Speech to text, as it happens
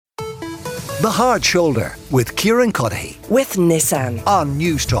The Hard Shoulder with Kieran with Nissan on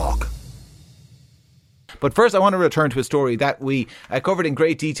News Talk. But first, I want to return to a story that we covered in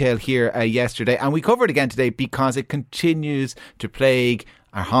great detail here yesterday, and we covered again today because it continues to plague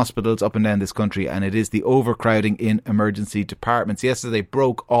our hospitals up and down this country, and it is the overcrowding in emergency departments. Yesterday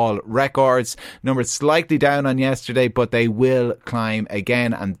broke all records. Numbers slightly down on yesterday, but they will climb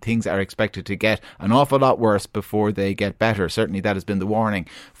again, and things are expected to get an awful lot worse before they get better. Certainly that has been the warning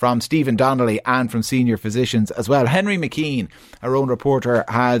from Stephen Donnelly and from senior physicians as well. Henry McKean, our own reporter,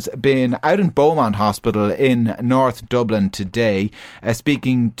 has been out in Beaumont Hospital in North Dublin today,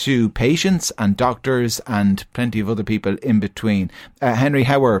 speaking to patients and doctors and plenty of other people in between. Henry,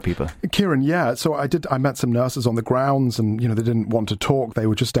 how were people? Kieran, yeah. So I met some nurses on the grounds, and they didn't want to talk. They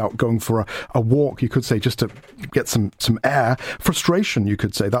were just out going for a walk, you could say, just to get some air. Frustration, you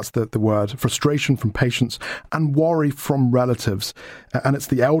could say, that's the word. Frustration from patients and worry from relatives. And it's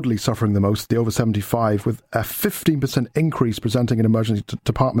the elderly suffering the most, the over 75, with a 15% increase presenting in emergency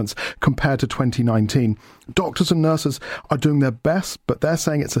departments compared to 2019. Doctors and nurses are doing their best, but they're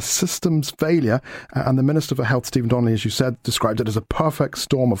saying it's a systems failure. And the Minister for Health, Stephen Donnelly, as you said, described it as a perfect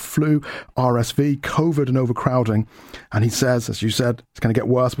storm of flu, RSV, COVID and overcrowding. And he says, as you said, it's going to get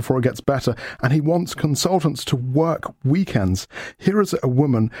worse before it gets better. And he wants consultants to work weekends. Here is a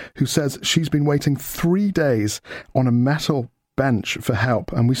woman who says she's been waiting 3 days on a metal bench for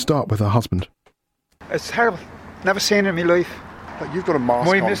help. And we start with her husband. It's terrible. Never seen it in my life. But you've got a mask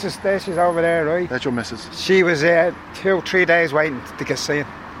My on. missus there, she's over there, right? There's your missus. She was 2-3 days waiting to get seen.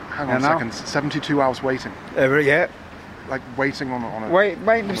 Hang on a second, 72 hours waiting? Yeah. Like waiting on a... Waiting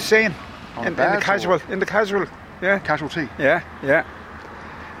to be seen. In the casual, yeah. Casualty? Yeah.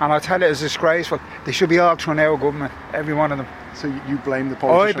 And I tell you, it's disgraceful. They should be all thrown out of government, every one of them. So you blame the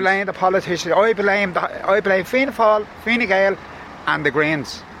politicians? I blame the politicians. I blame Fianna Fáil, Fine Gael and the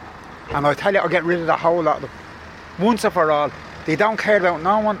Greens. And I tell you, I'll get rid of the whole lot of them. Once and for all. They don't care about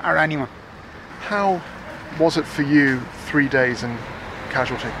no one or anyone. How was it for you 3 days in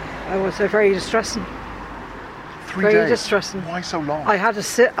casualty? I was very distressing. 3 very days? Distressing. Why so long? I had to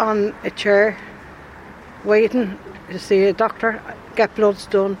sit on a chair waiting to see a doctor, get bloods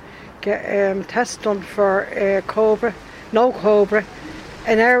done, get tests done for Cobra, no Cobra,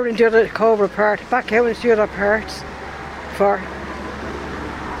 an hour in the other Cobra part, back out into the other parts for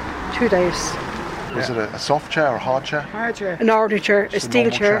 2 days. Was it a soft chair or a hard chair? Hard chair. An ordinary chair, a steel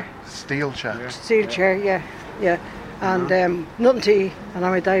chair. Steel chair? Yeah. Steel chair, yeah. And nothing to eat, and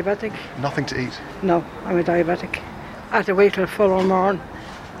I'm a diabetic. Nothing to eat? No, I'm a diabetic. I had to wait till full on morning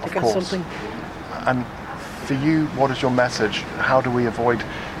to Of get course. something. And for you, what is your message? How do we avoid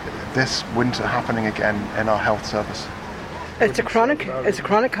this winter happening again in our health service? It's a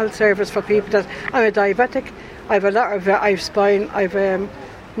chronic health service for people that... I'm a diabetic. I've a lot of... I've spine... I've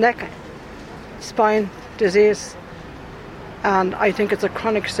neck, spine disease. And I think it's a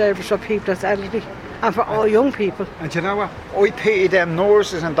chronic service for people that's elderly. And for all young people. And you know what? I pity them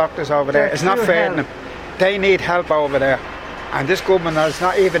nurses and doctors over there. It's not fair to them. They need help over there. And this government is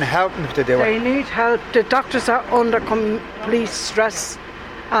not even helping them to do it. They need help. The doctors are under complete stress.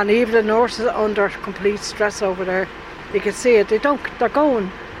 And even the nurses are under complete stress over there. You can see it. They're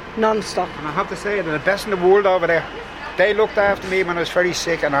going non-stop. And I have to say, they're the best in the world over there. They looked after me when I was very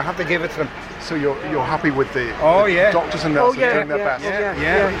sick, and I have to give it to them. So you're happy with the doctors and nurses doing their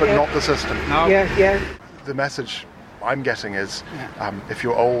best, but not the system? No. Yeah. The message I'm getting is, if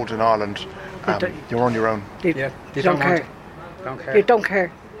you're old in Ireland, you're on your own. They don't care. You don't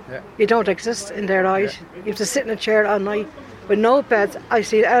care. Yeah. You don't exist in their eyes. You have to sit in a chair all night with no beds. I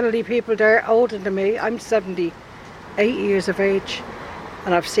see elderly people there older than me. I'm 78 years of age.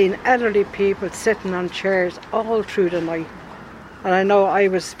 And I've seen elderly people sitting on chairs all through the night. And I know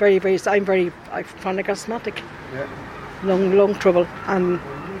I'm chronic asthmatic, lung trouble, and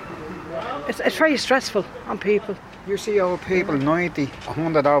it's very stressful on people. You see old people, 90,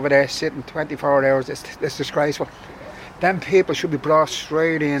 100 over there sitting 24 hours, it's disgraceful. Them people should be brought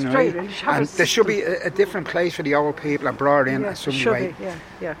straight in, right? And there should be a different place for the old people and brought in at some way.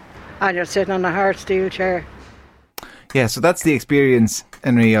 Yeah. And you're sitting on a hard steel chair. Yeah, so that's the experience,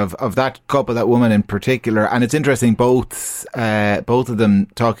 Henry, of that couple, that woman in particular. And it's interesting, both of them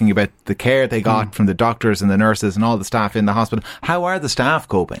talking about the care they got from the doctors and the nurses and all the staff in the hospital. How are the staff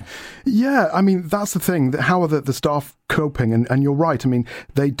coping? Yeah, I mean, that's the thing. How are the staff coping? And you're right. I mean,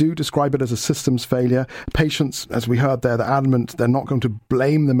 they do describe it as a systems failure. Patients, as we heard there, they're adamant they're not going to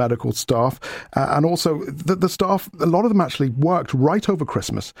blame the medical staff. And also, the staff, a lot of them actually worked right over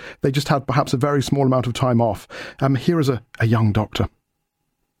Christmas. They just had perhaps a very small amount of time off. Here is a young doctor.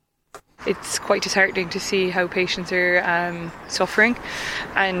 It's quite disheartening to see how patients are suffering,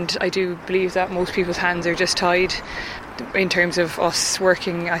 and I do believe that most people's hands are just tied. In terms of us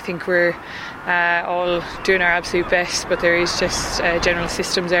working, I think we're all doing our absolute best, but there is just general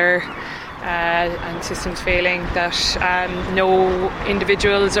systems error and systems failing that no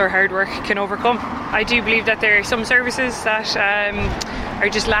individuals or hard work can overcome. I do believe that there are some services that are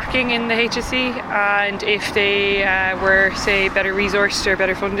just lacking in the HSE, and if they were, say, better resourced or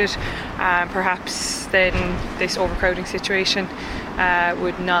better funded, perhaps then this overcrowding situation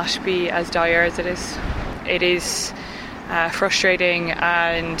would not be as dire as it is. It is frustrating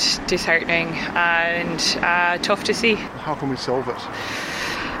and disheartening and tough to see. How can we solve it?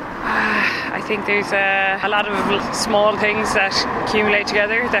 I think there's a lot of small things that accumulate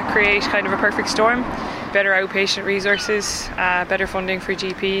together that create kind of a perfect storm. Better outpatient resources, better funding for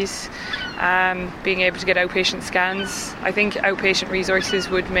GPs, being able to get outpatient scans. I think outpatient resources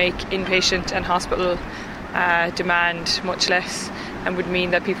would make inpatient and hospital demand much less, and would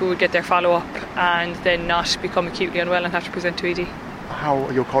mean that people would get their follow-up and then not become acutely unwell and have to present to ED. How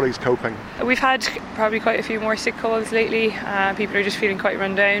are your colleagues coping? We've had probably quite a few more sick calls lately. People are just feeling quite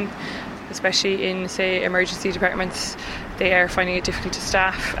run down, especially in, say, emergency departments. They are finding it difficult to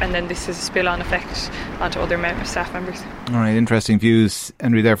staff, and then this has a spill-on effect onto other staff members. All right, interesting views,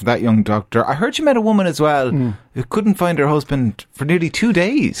 Henry, there for that young doctor. I heard you met a woman as well who couldn't find her husband for nearly 2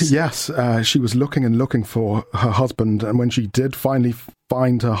 days. Yes, she was looking and looking for her husband, and when she did finally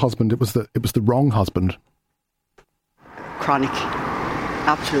find her husband, it was the wrong husband. Chronic,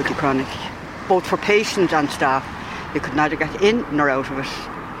 absolutely chronic. Both for patients and staff, you could neither get in nor out of it.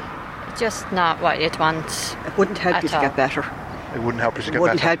 Just not what you'd want. It wouldn't help you to get better. It wouldn't help you to get better? It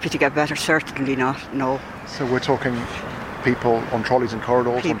wouldn't help you to get better, certainly not, no. So we're talking people on trolleys and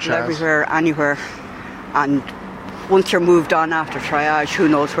corridors, people on chairs? Everywhere, anywhere. And once you're moved on after triage, who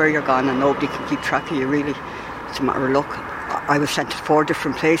knows where you're gone, and nobody can keep track of you, really. It's a matter of luck. I was sent to 4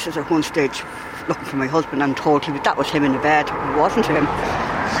 different places at one stage looking for my husband, and told that was him in the bed. It wasn't him.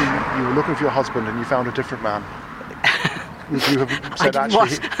 So you were looking for your husband and you found a different man? Would you have said,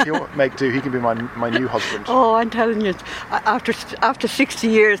 actually, he'll make do, he can be my new husband? Oh, I'm telling you, after 60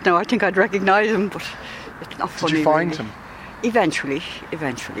 years now, I think I'd recognise him, but it's not funny. Did you find really. him?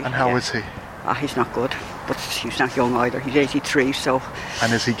 Eventually. And how is he? He's not good, but he's not young either. He's 83, so...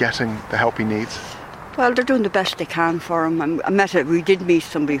 And is he getting the help he needs? Well, they're doing the best they can for him. We did meet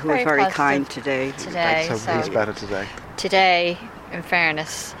somebody who was very kind today. So he's better today? Today, in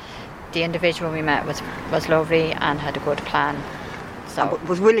fairness, the individual we met was lovely and had a good plan. So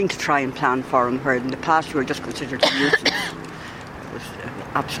was willing to try and plan for him, where in the past we were just considered a nuisance. It was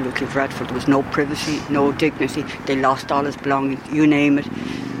absolutely dreadful. There was no privacy, no dignity. They lost all his belongings, you name it.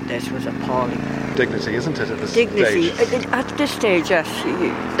 This was appalling. Dignity, isn't it, at this stage? At this stage, yes.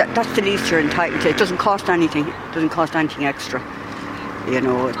 That's the least you're entitled to. It doesn't cost anything. It doesn't cost anything extra. You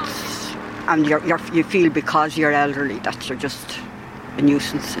know, and you feel because you're elderly that you're just a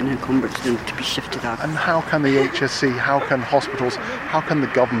nuisance and encumbrance to be shifted out. And how can the HSE, how can hospitals, how can the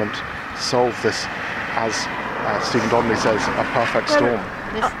government solve this, as Stephen Donnelly says, a perfect storm?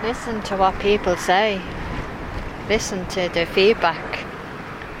 Listen to what people say. Listen to their feedback,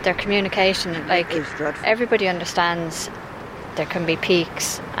 their communication. Like, everybody understands there can be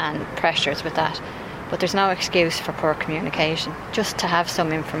peaks and pressures with that, but there's no excuse for poor communication, just to have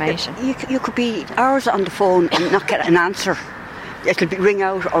some information. You could be hours on the phone and not get an answer. It'll be ring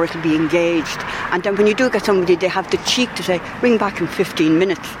out or it'll be engaged, and then when you do get somebody, they have the cheek to say ring back in 15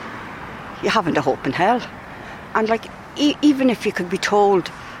 minutes. You haven't a hope in hell. And like, even if you could be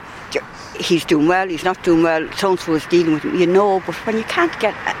told he's doing well, he's not doing well, so-and-so is dealing with him, you know, but when you can't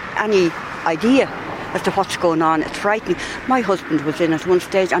get any idea as to what's going on, it's frightening. My husband was in at one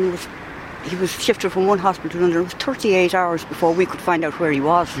stage and he was shifted from one hospital to another. It was 38 hours before we could find out where he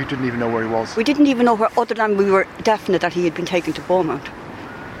was. You didn't even know where he was? We didn't even know where, other than we were definite that he had been taken to Beaumont.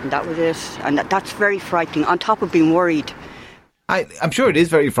 And that was it. And that's very frightening, on top of being worried. I'm sure it is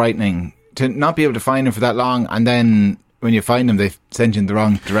very frightening to not be able to find him for that long, and then when you find them, they send you in the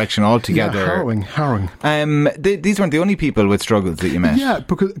wrong direction altogether. Yeah, harrowing. These weren't the only people with struggles that you met. Yeah,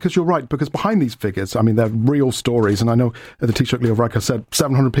 because you're right. Because behind these figures, I mean, they're real stories. And I know the Taoiseach Leo Varadkar said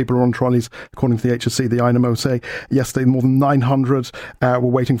 700 people are on trolleys, according to the HSE. The INMO say yesterday more than 900 were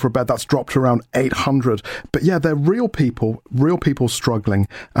waiting for a bed. That's dropped to around 800. But yeah, they're real people struggling.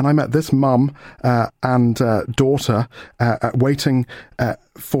 And I met this mum and daughter waiting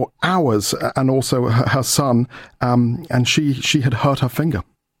for hours, and also her son, and she had hurt her finger.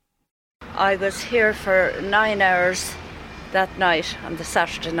 I was here for 9 hours that night, on the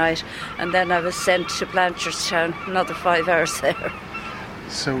Saturday night, and then I was sent to Blanchardstown, another 5 hours there.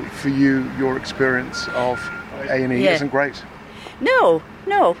 So for you, your experience of A&E isn't great? No,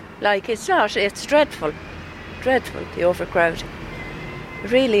 like it's not. It's dreadful, the overcrowding.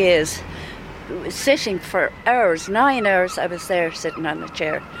 It really is. Sitting for hours, 9 hours, I was there sitting on a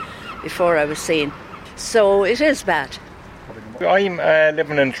chair before I was seen. So it is bad. I'm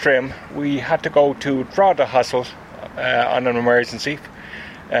living in Trim. We had to go to Drogheda Hospital on an emergency.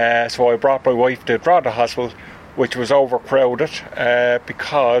 So I brought my wife to Drogheda Hospital, which was overcrowded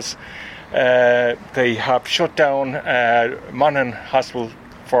because they have shut down Monaghan Hospital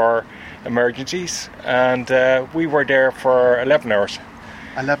for emergencies, and we were there for 11 hours.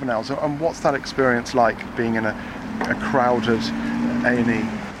 11 hours. And what's that experience like, being in a crowded A&E?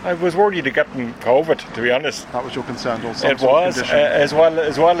 I was worried of getting COVID, to be honest. That was your concern also? It was, as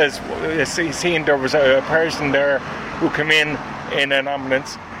well as seeing there was a person there who came in an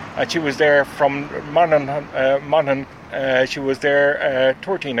ambulance, and she was there from Monaghan. She was there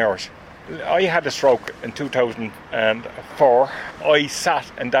 13 hours. I had a stroke in 2004. I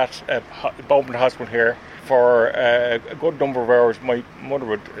sat in that Beaumont Hospital here for a good number of hours. My mother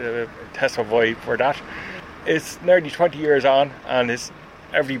would testify for that. It's nearly 20 years on, and it's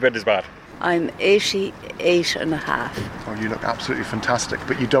every bit as bad. I'm 88 and a half. Oh, you look absolutely fantastic,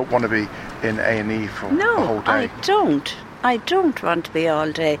 but you don't want to be in A&E for the whole day. No, I don't want to be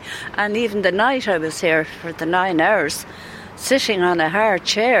all day. And even the night I was here for the 9 hours, sitting on a hard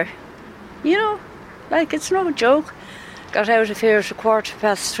chair, like it's no joke. Got out of here at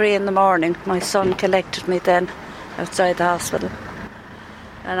 3:15 in the morning. My son collected me then outside the hospital.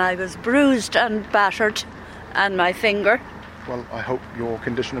 And I was bruised and battered, and my finger. Well, I hope your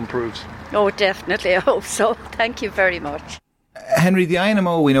condition improves. Oh, definitely, I hope so. Thank you very much. Henry, the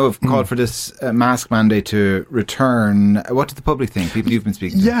INMO, we know, have called for this mask mandate to return. What do the public think, people you've been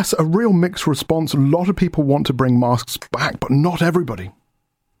speaking to? Yes, a real mixed response. A lot of people want to bring masks back, but not everybody.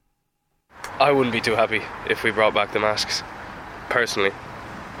 I wouldn't be too happy if we brought back the masks, personally.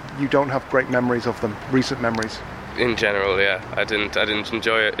 You don't have great memories of them, recent memories? In general, yeah. I didn't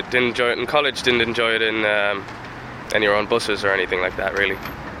enjoy it. Didn't enjoy it in college, didn't enjoy it in any on buses or anything like that, really.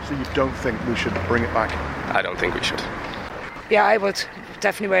 So you don't think we should bring it back? I don't think we should. Yeah, I would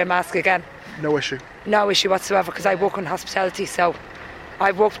definitely wear a mask again. No issue? No issue whatsoever, because I work in hospitality, so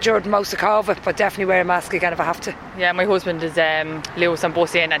I've worked during most of COVID, but definitely wear a mask again if I have to. Yeah, my husband is Lewis on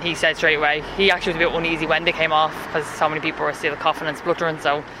bus in, and he said straight away, he actually was a bit uneasy when they came off, because so many people were still coughing and spluttering,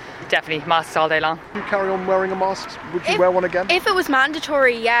 so definitely masks all day long. You carry on wearing a mask? Would you wear one again? If it was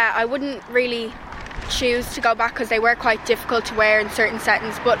mandatory, yeah, I wouldn't really choose to go back, because they were quite difficult to wear in certain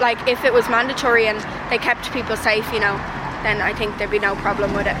settings, but like if it was mandatory and they kept people safe, then I think there'd be no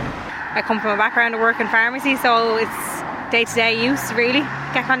problem with it. I come from a background of work in pharmacy, so it's day-to-day use, really.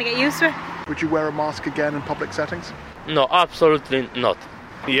 Kind of get used to it. Would you wear a mask again in public settings? No, absolutely not.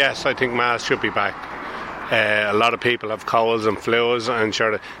 Yes, I think masks should be back. A lot of people have colds and flus, and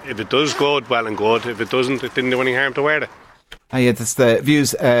sure, if it does good, well and good. If it doesn't, it didn't do any harm to wear it. Yeah, that's the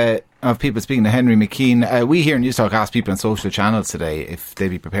views of people speaking to Henry McKean. We here in News Talk asked people on social channels today if they'd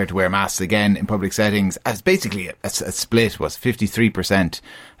be prepared to wear masks again in public settings. As basically a split was 53%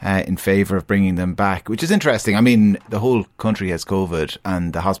 in favour of bringing them back, which is interesting. I mean, the whole country has COVID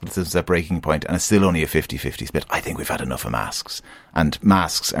and the hospital system's at breaking point, and it's still only a 50-50 split. I think we've had enough of masks, and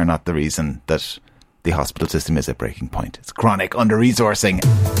masks are not the reason that the hospital system is at breaking point. It's chronic under-resourcing.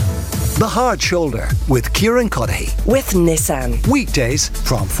 The Hard Shoulder with Kieran with Nissan. Weekdays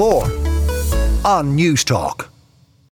from 4 on News Talk.